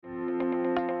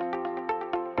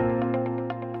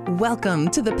Welcome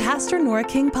to the Pastor Nora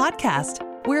King Podcast.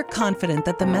 We're confident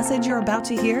that the message you're about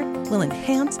to hear will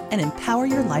enhance and empower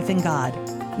your life in God.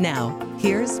 Now,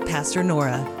 here's Pastor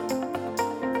Nora.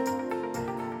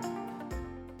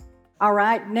 All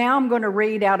right, now I'm going to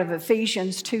read out of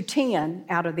Ephesians 2:10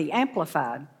 out of the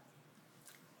Amplified.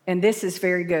 And this is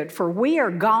very good. For we are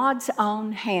God's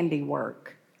own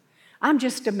handiwork. I'm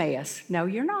just a mess. No,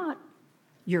 you're not.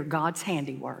 You're God's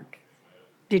handiwork.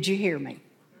 Did you hear me?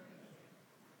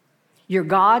 You're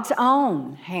God's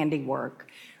own handiwork,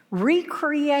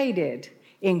 recreated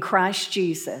in Christ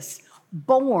Jesus,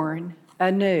 born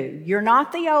anew. You're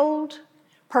not the old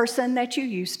person that you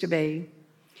used to be.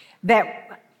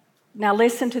 Now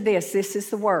listen to this. This is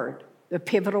the word, the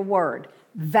pivotal word,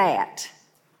 that.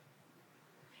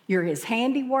 You're His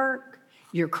handiwork.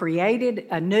 You're created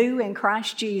anew in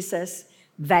Christ Jesus.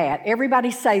 That.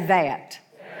 Everybody say that.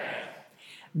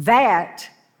 That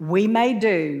we may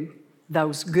do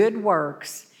those good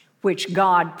works which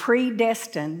God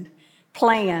predestined,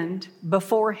 planned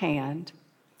beforehand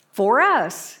for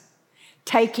us,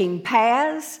 taking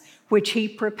paths which He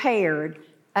prepared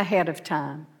ahead of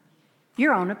time.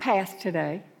 You're on a path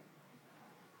today.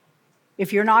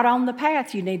 If you're not on the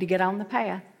path, you need to get on the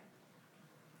path.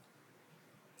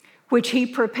 Which He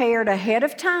prepared ahead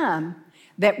of time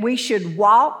that we should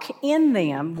walk in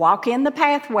them, walk in the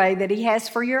pathway that He has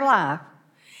for your life,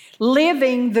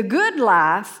 living the good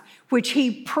life which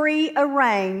He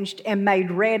prearranged and made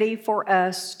ready for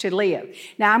us to live.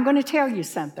 Now, I'm going to tell you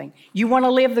something. You want to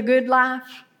live the good life?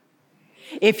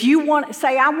 If you want,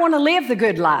 say, I want to live the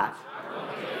good life.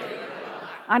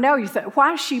 I know you think,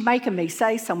 why is she making me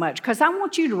say so much? Because I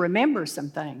want you to remember some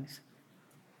things.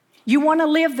 You want to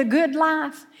live the good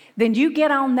life? Then you get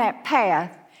on that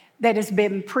path that has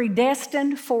been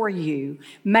predestined for you,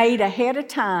 made ahead of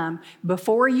time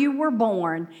before you were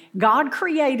born. God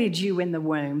created you in the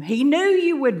womb. He knew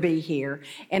you would be here,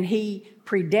 and He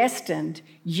predestined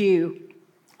you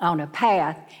on a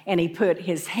path, and He put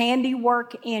His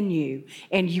handiwork in you.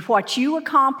 And what you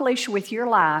accomplish with your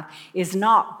life is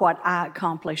not what I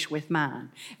accomplish with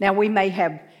mine. Now, we may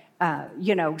have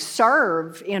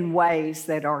serve in ways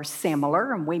that are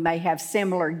similar, and we may have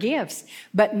similar gifts,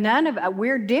 but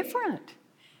we're different.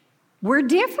 We're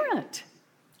different.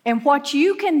 And what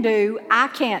you can do, I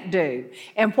can't do.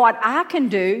 And what I can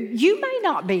do, you may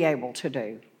not be able to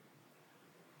do.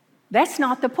 That's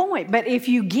not the point. But if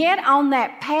you get on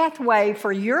that pathway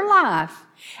for your life,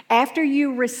 after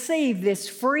you receive this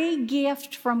free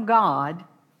gift from God,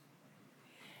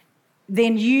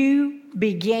 then you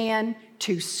begin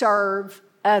to serve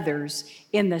others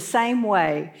in the same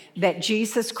way that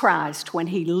Jesus Christ, when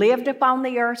He lived upon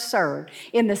the earth, served.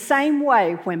 In the same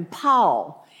way when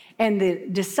Paul and the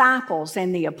disciples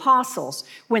and the apostles,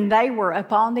 when they were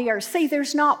upon the earth. See,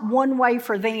 there's not one way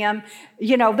for them.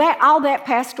 That all that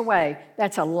passed away.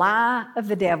 That's a lie of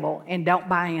the devil, and don't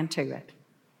buy into it.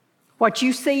 What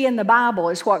you see in the Bible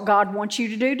is what God wants you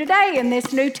to do today in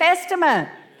this New Testament.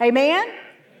 Amen?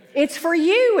 It's for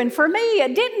you and for me.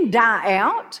 It didn't die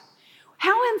out.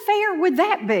 How unfair would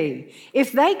that be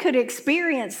if they could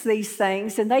experience these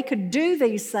things and they could do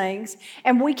these things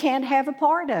and we can't have a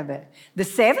part of it? The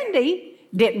 70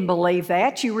 didn't believe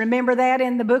that. You remember that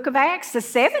in the book of Acts? The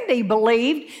 70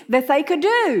 believed that they could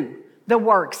do the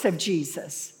works of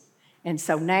Jesus. And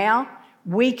so now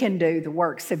we can do the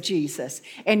works of Jesus.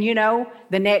 And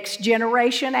the next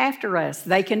generation after us,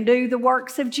 they can do the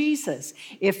works of Jesus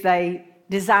if they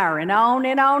desire, and on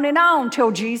and on and on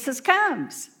till Jesus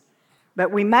comes.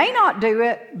 But we may not do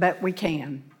it, but we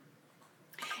can.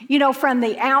 From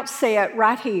the outset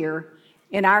right here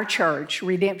in our church,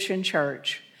 Redemption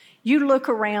Church, you look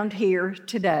around here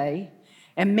today,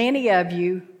 and many of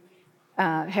you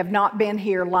have not been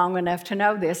here long enough to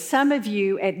know this. Some of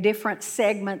you at different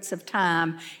segments of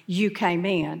time, you came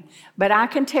in. But I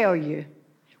can tell you,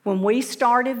 when we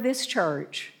started this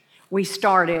church, we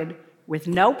started with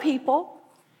no people,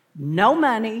 no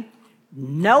money,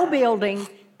 no building,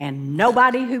 and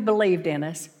nobody who believed in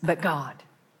us but God.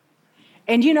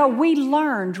 And we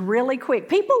learned really quick.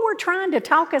 People were trying to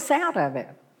talk us out of it.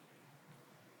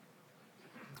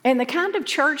 And the kind of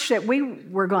church that we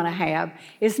were going to have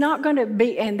is not going to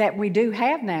be, and that we do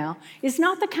have now, is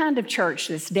not the kind of church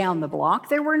that's down the block.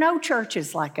 There were no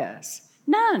churches like us.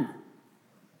 None.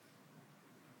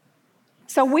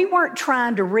 So we weren't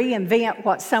trying to reinvent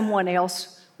what someone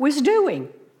else was doing.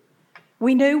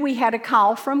 We knew we had a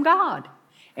call from God,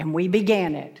 and we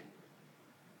began it.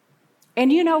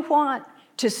 And you know what?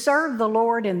 To serve the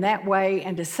Lord in that way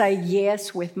and to say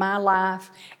yes with my life,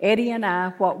 Eddie and I,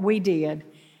 what we did,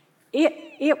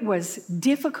 it was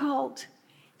difficult,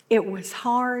 it was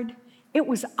hard, It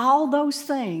was all those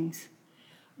things,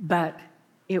 but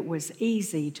it was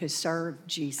easy to serve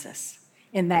Jesus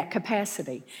in that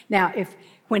capacity. Now,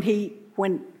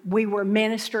 when we were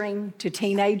ministering to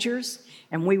teenagers,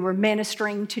 and we were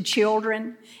ministering to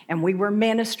children, and we were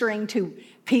ministering to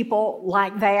people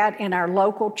like that in our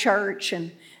local church,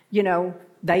 and,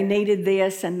 they needed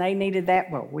this and they needed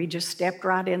that, well, we just stepped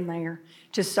right in there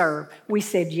to serve. We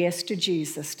said yes to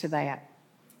Jesus to that.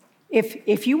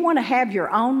 If you want to have your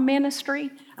own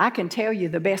ministry, I can tell you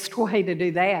the best way to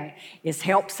do that is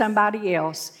help somebody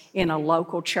else in a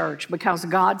local church, because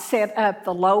God set up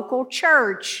the local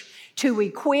church to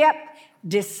equip,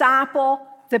 disciple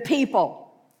the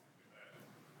people.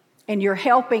 And you're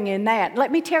helping in that.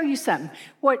 Let me tell you something.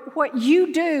 What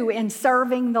you do in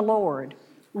serving the Lord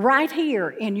right here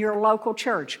in your local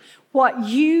church, what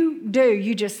you do,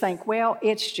 you just think, well,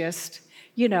 it's just,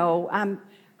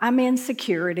 I'm in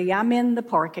security, I'm in the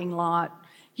parking lot,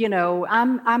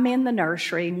 I'm in the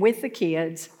nursery with the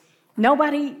kids.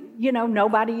 Nobody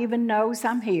even knows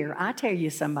I'm here. I tell you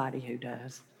somebody who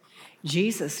does.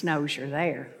 Jesus knows you're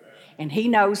there. And He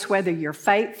knows whether you're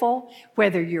faithful,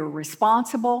 whether you're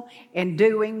responsible, and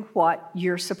doing what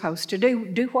you're supposed to do.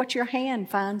 Do what your hand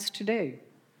finds to do.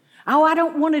 Oh, I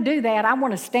don't want to do that. I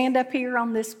want to stand up here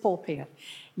on this pulpit.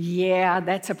 Yeah,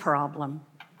 that's a problem.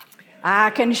 I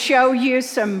can show you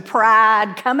some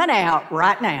pride coming out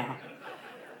right now.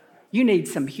 You need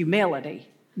some humility.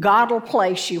 God will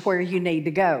place you where you need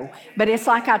to go. But it's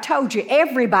like I told you,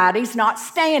 everybody's not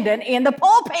standing in the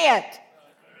pulpit.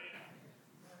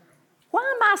 Why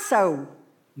am I so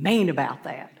mean about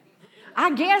that?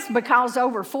 I guess because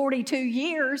over 42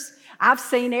 years, I've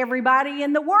seen everybody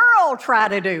in the world try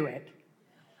to do it.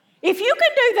 If you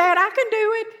can do that, I can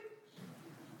do it.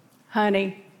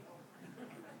 Honey,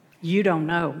 you don't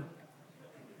know.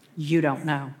 You don't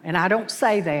know. And I don't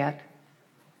say that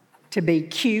to be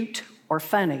cute or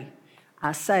funny.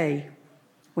 I say,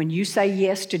 when you say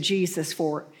yes to Jesus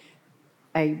for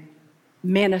a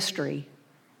ministry,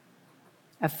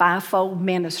 a fivefold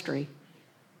ministry,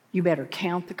 you better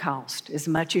count the cost as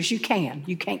much as you can.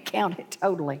 You can't count it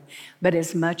totally, but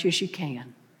as much as you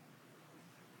can.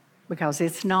 Because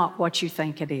it's not what you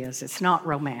think it is. It's not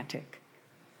romantic.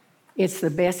 It's the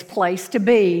best place to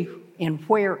be in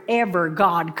wherever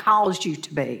God calls you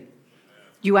to be.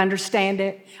 You understand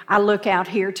it? I look out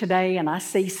here today and I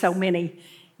see so many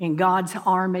in God's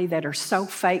army that are so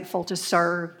faithful to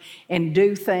serve and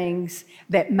do things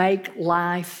that make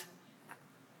life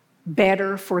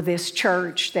better for this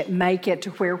church, that make it to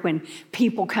where when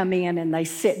people come in and they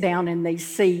sit down in these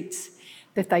seats,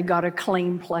 that they got a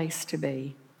clean place to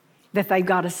be, that they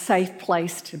got a safe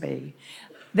place to be.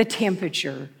 The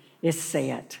temperature is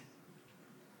set.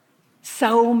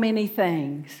 So many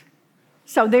things.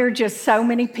 So there are just so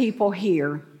many people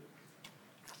here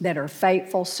that are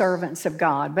faithful servants of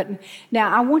God. But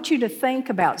now I want you to think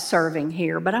about serving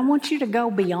here, but I want you to go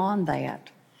beyond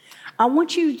that. I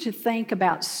want you to think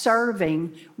about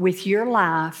serving with your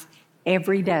life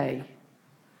every day.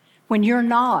 When you're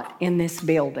not in this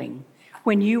building,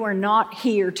 when you are not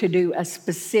here to do a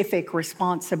specific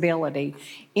responsibility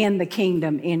in the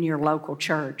kingdom in your local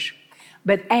church,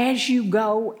 but as you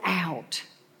go out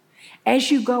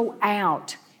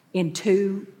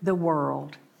into the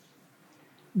world,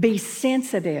 be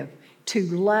sensitive to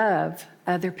love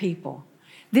other people.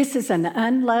 This is an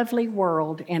unlovely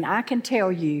world, and I can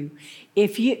tell you,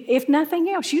 if nothing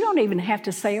else, you don't even have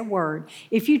to say a word.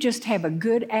 If you just have a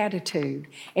good attitude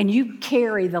and you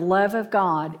carry the love of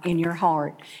God in your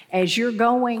heart, as you're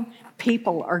going,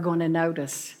 people are going to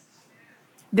notice.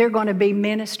 They're going to be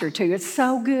ministered to. It's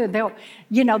so good.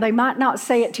 They might not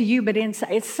say it to you, but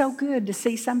inside, it's so good to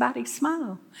see somebody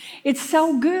smile. It's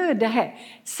so good to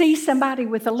see somebody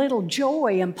with a little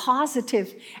joy and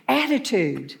positive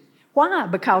attitude. Why?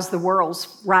 Because the world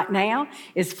right now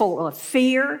is full of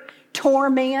fear,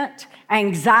 torment,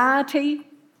 anxiety,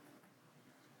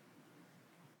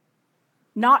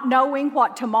 not knowing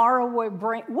what tomorrow will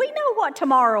bring. We know what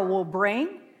tomorrow will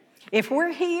bring. If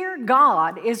we're here,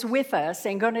 God is with us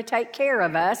and going to take care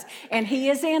of us, and He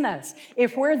is in us.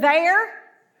 If we're there,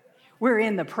 we're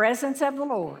in the presence of the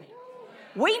Lord.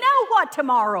 We know what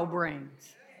tomorrow brings.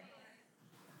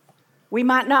 We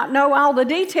might not know all the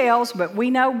details, but we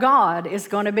know God is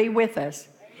going to be with us.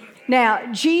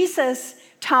 Now, Jesus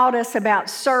taught us about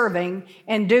serving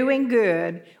and doing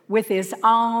good with His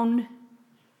own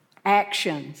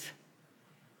actions.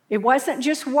 It wasn't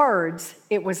just words,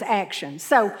 it was action.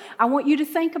 So I want you to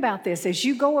think about this as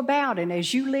you go about and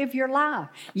as you live your life.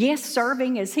 Yes,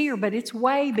 serving is here, but it's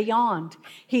way beyond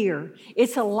here.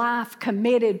 It's a life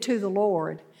committed to the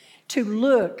Lord, to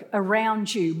look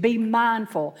around you. Be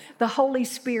mindful. The Holy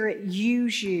Spirit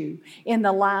use you in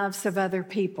the lives of other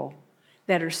people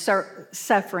that are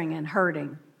suffering and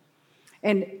hurting.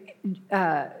 And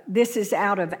this is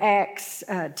out of Acts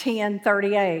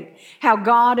 10:38. How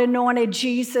God anointed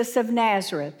Jesus of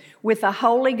Nazareth with the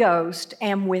Holy Ghost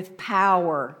and with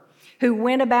power, who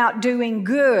went about doing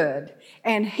good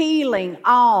and healing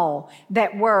all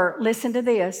that were, listen to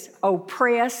this,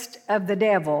 oppressed of the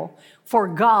devil, for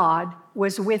God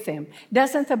was with him.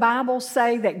 Doesn't the Bible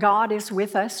say that God is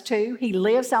with us too? He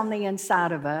lives on the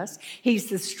inside of us. He's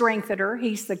the strengthener.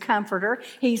 He's the comforter.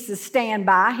 He's the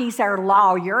standby. He's our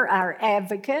lawyer, our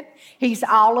advocate. He's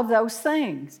all of those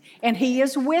things. And He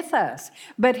is with us.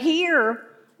 But here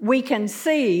we can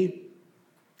see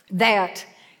that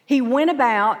He went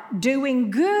about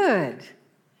doing good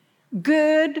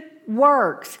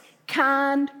works,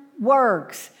 kind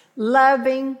works,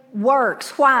 loving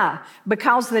works. Why?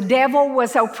 Because the devil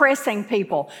was oppressing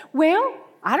people. Well,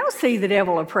 I don't see the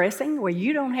devil oppressing. Well,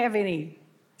 you don't have any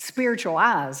spiritual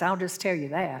eyes, I'll just tell you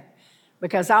that.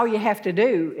 Because all you have to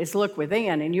do is look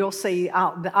within and you'll see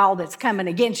all that's coming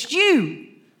against you.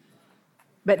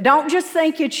 But don't just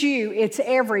think it's you, it's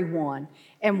everyone.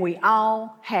 And we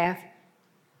all have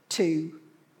to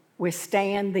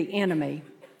withstand the enemy.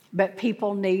 But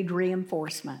people need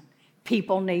reinforcement.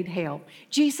 People need help.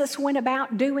 Jesus went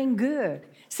about doing good.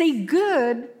 See,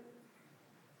 good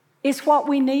is what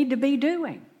we need to be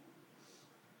doing.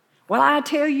 Well, I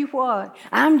tell you what,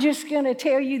 I'm just going to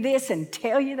tell you this and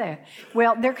tell you that.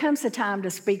 Well, there comes a time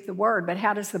to speak the word, but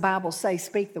how does the Bible say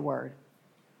speak the word?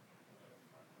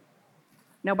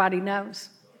 Nobody knows.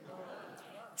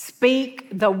 Speak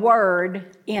the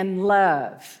word in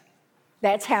love.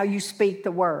 That's how you speak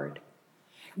the word.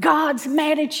 God's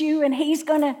mad at you and He's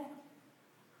going to...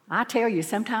 I tell you,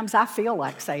 sometimes I feel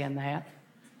like saying that,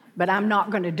 but I'm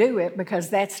not going to do it because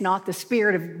that's not the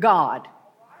Spirit of God.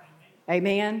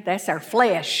 Amen? That's our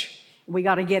flesh. We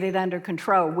got to get it under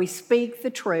control. We speak the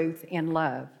truth in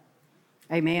love.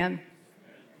 Amen?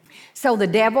 So the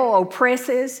devil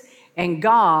oppresses, and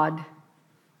God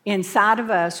inside of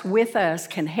us, with us,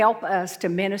 can help us to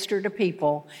minister to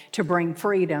people to bring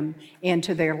freedom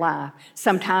into their life.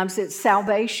 Sasometimes it's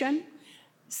salvation.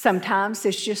 Sometimes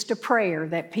it's just a prayer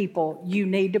that you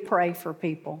need to pray for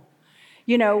people.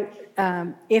 You know,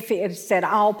 if it's at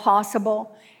all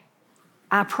possible,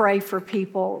 I pray for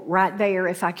people right there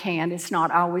if I can. It's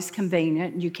not always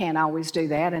convenient. You can't always do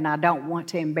that, and I don't want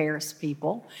to embarrass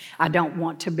people. I don't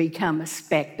want to become a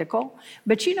spectacle.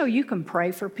 But you know, you can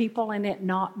pray for people and it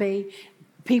not be.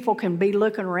 People can be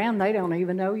looking around, they don't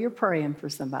even know you're praying for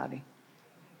somebody.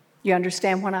 You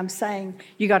understand what I'm saying?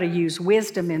 You got to use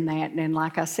wisdom in that. And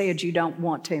like I said, you don't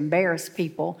want to embarrass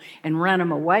people and run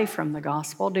them away from the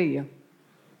gospel, do you?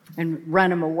 And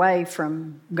run them away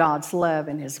from God's love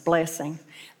and His blessing.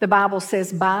 The Bible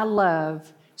says, by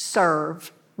love,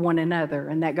 serve one another.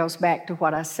 And that goes back to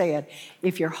what I said.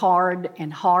 If you're hard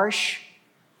and harsh,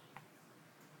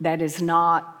 that is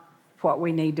not what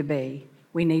we need to be.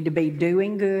 We need to be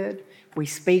doing good. We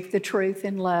speak the truth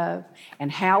in love.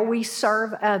 And how we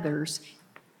serve others,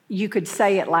 you could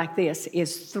say it like this,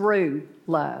 is through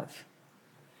love.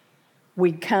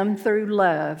 We come through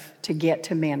love to get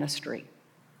to ministry.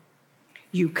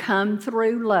 You come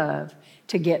through love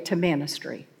to get to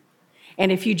ministry.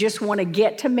 And if you just want to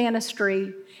get to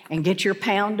ministry and get your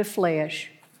pound of flesh,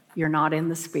 you're not in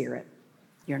the Spirit.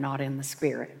 You're not in the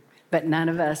Spirit. But none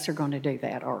of us are going to do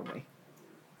that, are we?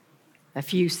 A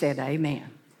few said amen.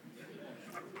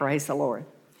 Praise the Lord.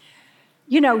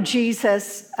 You know,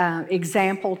 Jesus'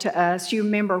 example to us, you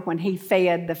remember when He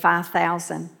fed the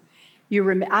 5,000.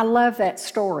 I love that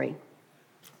story.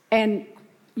 And,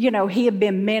 you know, He had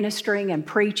been ministering and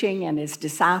preaching, and His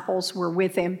disciples were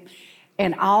with Him.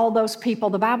 And all those people,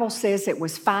 the Bible says it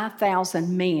was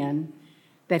 5,000 men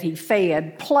that He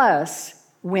fed, plus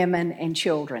women and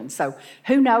children. So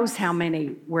who knows how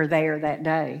many were there that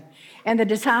day. And the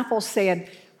disciples said,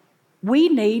 we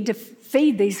need to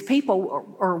feed these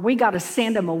people, or we got to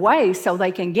send them away so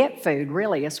they can get food,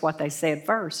 really, is what they said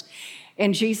first.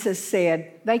 And Jesus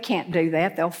said, they can't do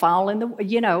that. They'll fall in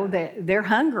the, they're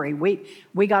hungry.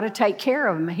 We got to take care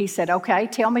of them. He said, okay,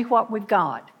 tell me what we've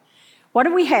got. What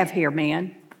do we have here,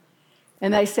 man?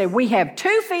 And they said, we have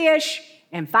 2 fish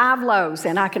and 5 loaves.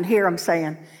 And I can hear them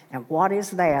saying, and what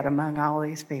is that among all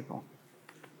these people?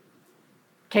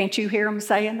 Can't you hear them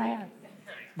saying that?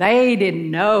 They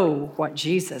didn't know what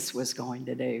Jesus was going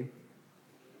to do.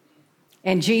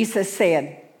 And Jesus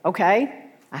said, okay,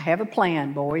 I have a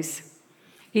plan, boys.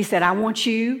 He said, I want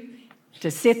you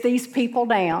to sit these people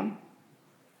down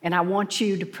And I want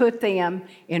you to put them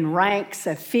in ranks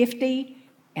of 50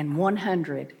 and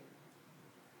 100.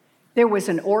 There was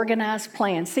an organized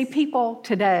plan. See, people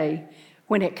today,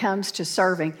 when it comes to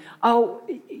serving,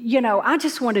 I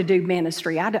just want to do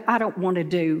ministry. I don't want to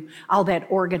do all that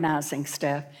organizing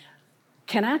stuff.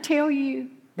 Can I tell you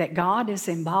that God is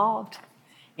involved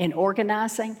in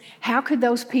organizing? How could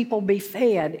those people be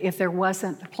fed if there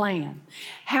wasn't a plan?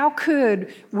 How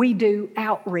could we do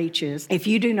outreaches if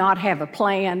you do not have a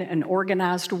plan, an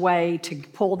organized way to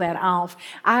pull that off?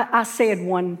 I said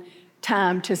one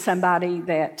time to somebody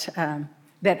that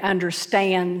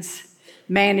understands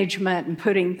management and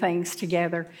putting things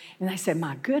together, and they said,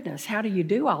 my goodness, how do you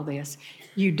do all this?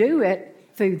 You do it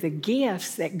through the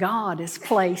gifts that God has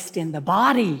placed in the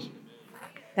body.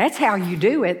 That's how you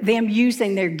do it, them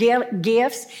using their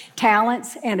gifts,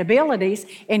 talents, and abilities,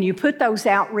 and you put those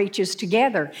outreaches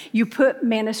together. You put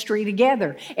ministry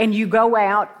together, and you go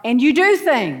out and you do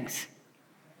things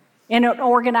in an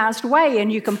organized way,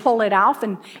 and you can pull it off,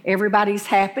 and everybody's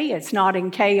happy. It's not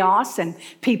in chaos and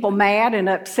people mad and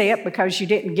upset because you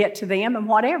didn't get to them and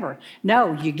whatever.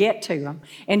 No, you get to them.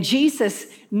 And Jesus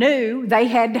knew they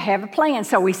had to have a plan,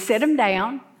 so he set them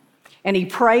down, and he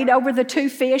prayed over the 2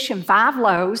 fish and 5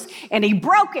 loaves, and he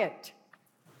broke it.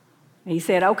 And he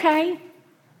said, okay,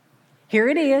 here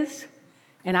it is,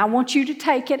 and I want you to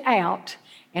take it out,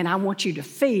 and I want you to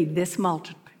feed this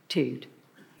multitude.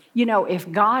 You know, if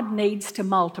God needs to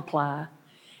multiply,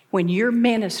 when you're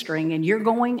ministering and you're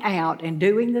going out and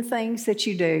doing the things that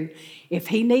you do, if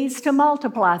he needs to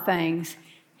multiply things,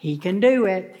 he can do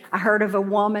it. I heard of a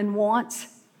woman once,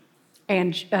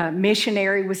 and a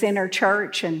missionary was in her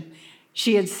church, and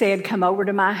she had said, come over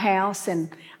to my house and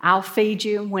I'll feed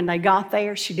you. When they got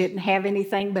there, she didn't have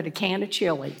anything but a can of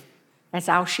chili. That's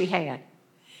all she had.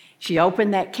 She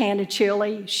opened that can of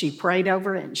chili, she prayed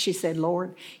over it, and she said,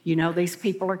 Lord, you know these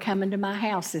people are coming to my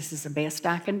house. This is the best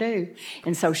I can do.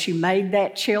 And so she made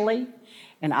that chili,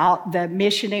 and all the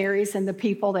missionaries and the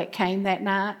people that came that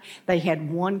night, they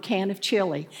had 1 can of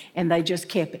chili, and they just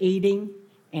kept eating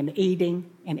and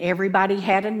eating, and everybody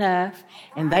had enough,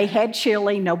 and they had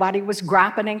chili. Nobody was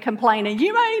griping and complaining.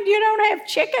 You mean you don't have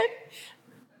chicken?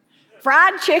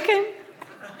 Fried chicken?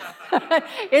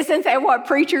 Isn't that what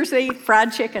preachers eat?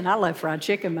 Fried chicken. I love fried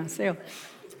chicken myself.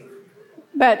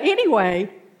 But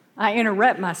anyway, I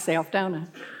interrupt myself, don't I?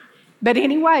 But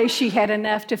anyway, she had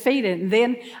enough to feed it. And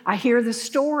then I hear the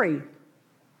story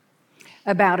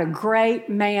about a great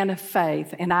man of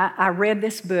faith. And I read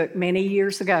this book many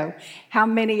years ago. How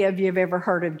many of you have ever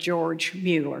heard of George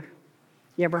Mueller?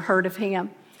 You ever heard of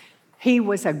him? He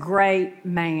was a great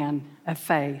man of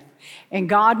faith. And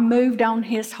God moved on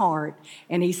his heart,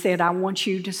 and he said, I want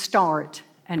you to start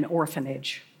an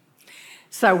orphanage.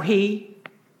 So he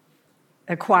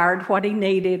acquired what he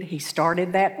needed. He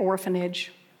started that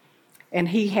orphanage, and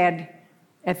he had,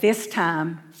 at this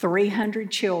time,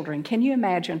 300 children. Can you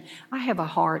imagine? I have a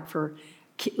heart for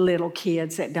little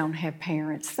kids that don't have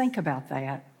parents. Think about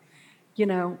that. You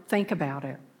know, think about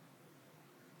it.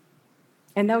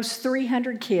 And those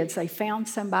 300 kids, they found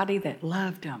somebody that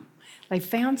loved them. They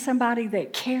found somebody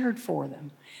that cared for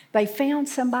them. They found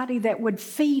somebody that would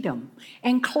feed them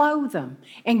and clothe them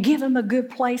and give them a good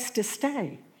place to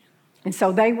stay. And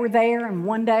so they were there, and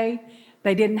one day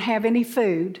they didn't have any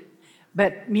food,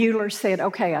 but Mueller said,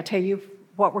 okay, I'll tell you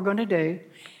what we're going to do.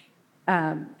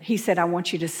 He said, I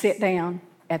want you to sit down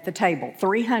at the table,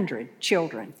 300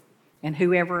 children, and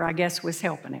whoever I guess was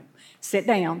helping him. Sit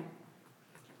down.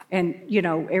 And, you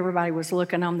know, everybody was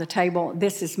looking on the table.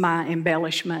 This is my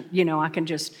embellishment. You know, I can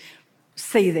just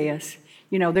see this.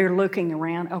 You know, they're looking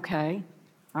around. Okay,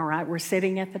 all right, we're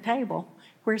sitting at the table.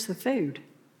 Where's the food?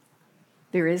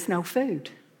 There is no food.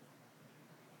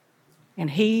 And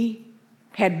he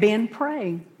had been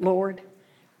praying, Lord,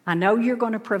 I know you're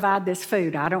going to provide this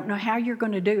food. I don't know how you're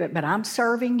going to do it, but I'm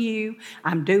serving you.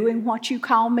 I'm doing what you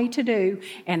call me to do,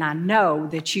 and I know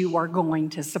that you are going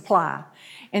to supply.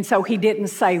 And so he didn't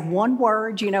say one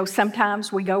word. You know,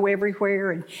 sometimes we go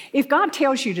everywhere, and if God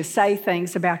tells you to say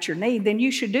things about your need, then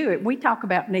you should do it. We talk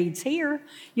about needs here,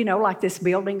 you know, like this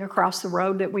building across the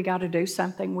road that we got to do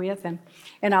something with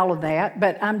and all of that.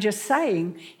 But I'm just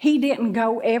saying, he didn't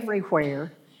go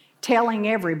everywhere telling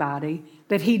everybody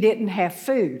that he didn't have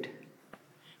food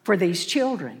for these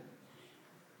children.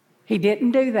 He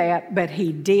didn't do that, but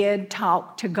he did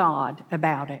talk to God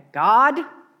about it. God,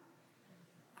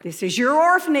 this is your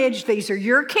orphanage. These are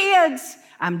your kids.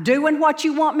 I'm doing what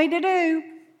you want me to do.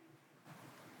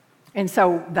 And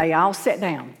so they all sat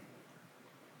down.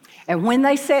 And when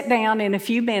they sat down in a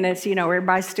few minutes, you know,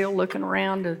 everybody's still looking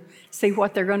around to see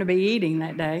what they're going to be eating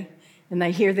that day. And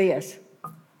they hear this.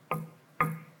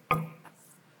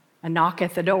 A knock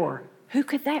at the door. Who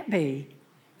could that be?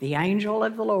 The angel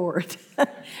of the Lord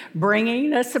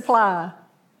bringing a supply.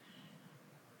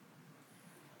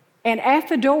 And at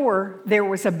the door, there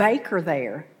was a baker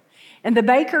there. And the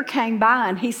baker came by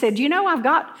and he said, I've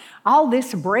got all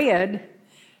this bread,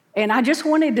 and I just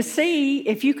wanted to see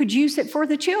if you could use it for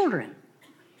the children.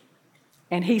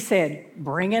 And he said,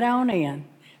 bring it on in.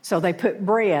 So they put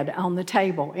bread on the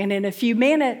table. And in a few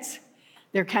minutes,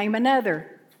 there came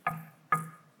another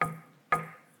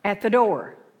at the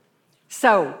door.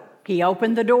 So he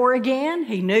opened the door again.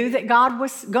 He knew that God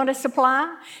was going to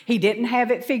supply. He didn't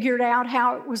have it figured out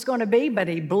how it was going to be, but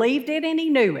he believed it and he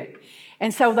knew it.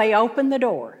 And so they opened the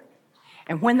door.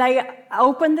 And when they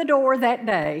opened the door that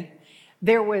day,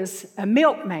 there was a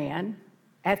milkman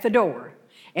at the door.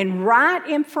 And right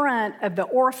in front of the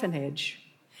orphanage,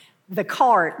 the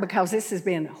cart, because this has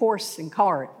been horse and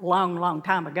cart long, long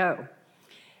time ago,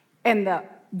 and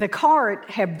the cart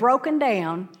had broken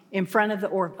down in front of the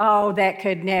orphanage. Oh, that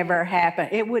could never happen.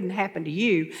 It wouldn't happen to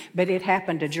you, but it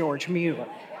happened to George Mueller.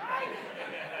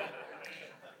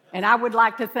 And I would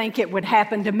like to think it would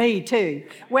happen to me too.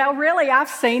 Well, really, I've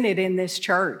seen it in this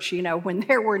church, when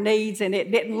there were needs and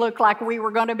it didn't look like we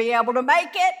were going to be able to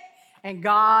make it, and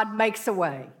God makes a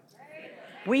way.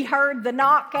 We heard the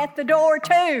knock at the door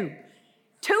too.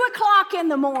 2:00 in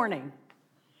the morning,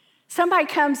 somebody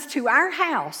comes to our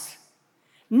house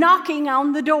knocking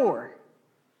on the door.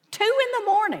 2 in the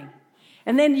morning.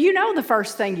 And then the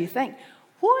first thing you think,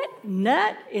 what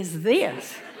nut is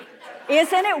this?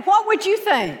 Isn't it? What would you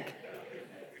think?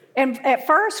 And at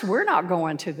first, we're not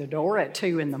going to the door at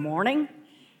 2 in the morning.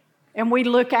 And we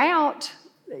look out,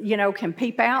 can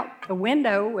peep out the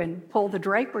window and pull the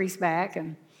draperies back.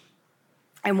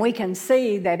 And we can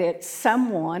see that it's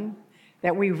someone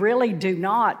that we really do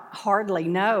not hardly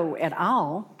know at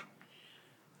all.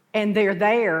 And they're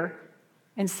there.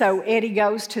 And so Eddie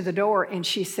goes to the door and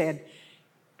she said,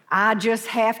 I just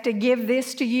have to give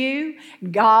this to you.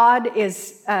 God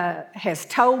has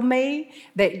told me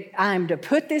that I'm to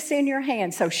put this in your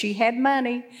hand. So she had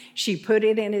money. She put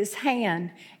it in his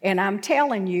hand. And I'm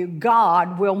telling you,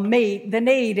 God will meet the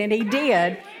need. And he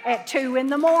did at 2 in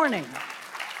the morning.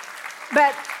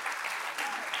 But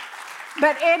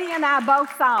Eddie and I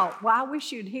both thought, well, I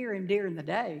wish you'd hear him during the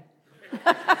day.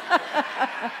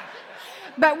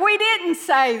 But we didn't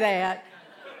say that.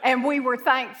 And we were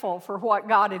thankful for what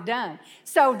God had done.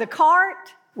 So the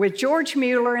cart with George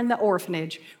Mueller and the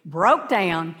orphanage broke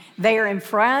down there in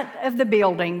front of the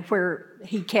building where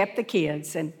he kept the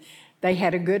kids, and they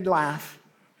had a good life.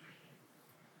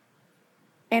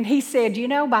 And he said,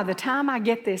 by the time I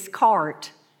get this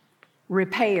cart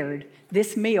repaired,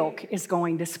 this milk is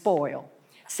going to spoil.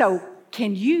 So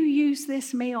can you use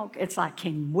this milk? It's like,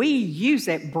 can we use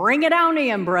it? Bring it on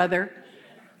in, brother.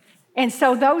 And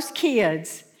so those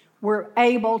kids were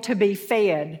able to be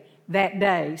fed that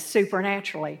day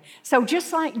supernaturally. So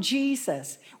just like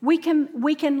Jesus, we can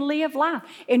live life.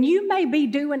 And you may be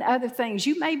doing other things.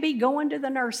 You may be going to the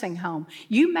nursing home.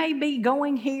 You may be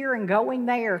going here and going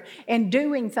there and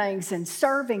doing things and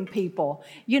serving people,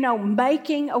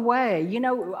 making a way,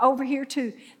 over here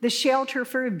to the shelter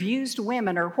for abused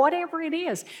women or whatever it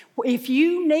is. If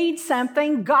you need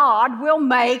something, God will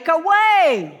make a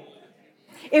way.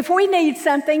 If we need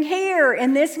something here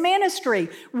in this ministry,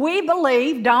 we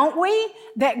believe, don't we,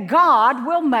 that God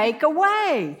will make a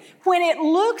way when it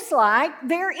looks like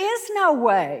there is no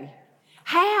way.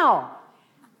 How?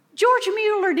 George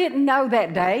Mueller didn't know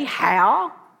that day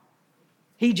how.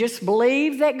 He just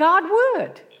believed that God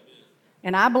would.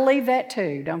 And I believe that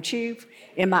too, don't you?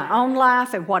 In my own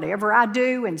life and whatever I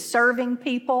do in serving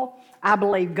people, I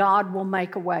believe God will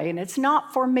make a way. And it's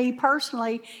not for me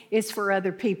personally, it's for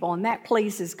other people. And that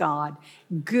pleases God.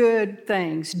 Good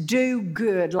things. Do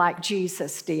good like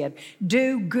Jesus did.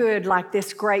 Do good like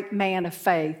this great man of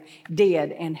faith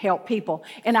did and help people.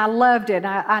 And I loved it.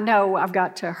 I know I've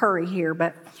got to hurry here,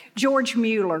 but George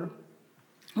Mueller,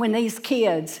 when these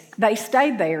kids, they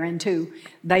stayed there until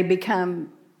they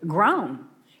become grown.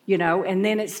 And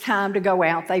then it's time to go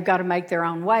out. They've got to make their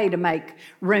own way to make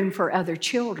room for other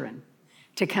children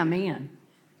to come in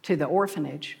to the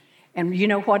orphanage. And you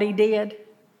know what he did?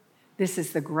 This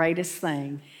is the greatest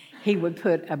thing. He would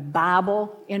put a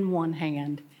Bible in one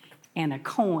hand and a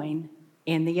coin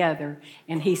in the other.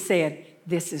 And he said,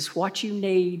 this is what you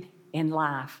need in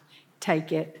life.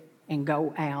 Take it and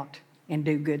go out and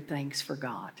do good things for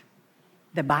God.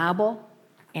 The Bible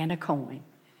and a coin.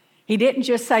 He didn't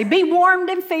just say, be warmed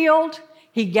and filled.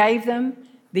 He gave them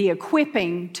the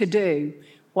equipping to do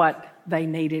what they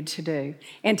needed to do.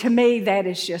 And to me, that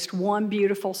is just one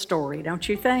beautiful story, don't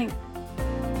you think?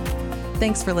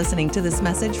 Thanks for listening to this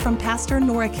message from Pastor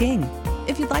Nora King.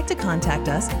 If you'd like to contact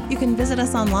us, you can visit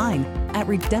us online at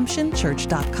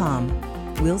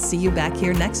redemptionchurch.com. We'll see you back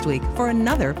here next week for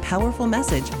another powerful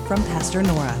message from Pastor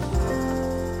Nora.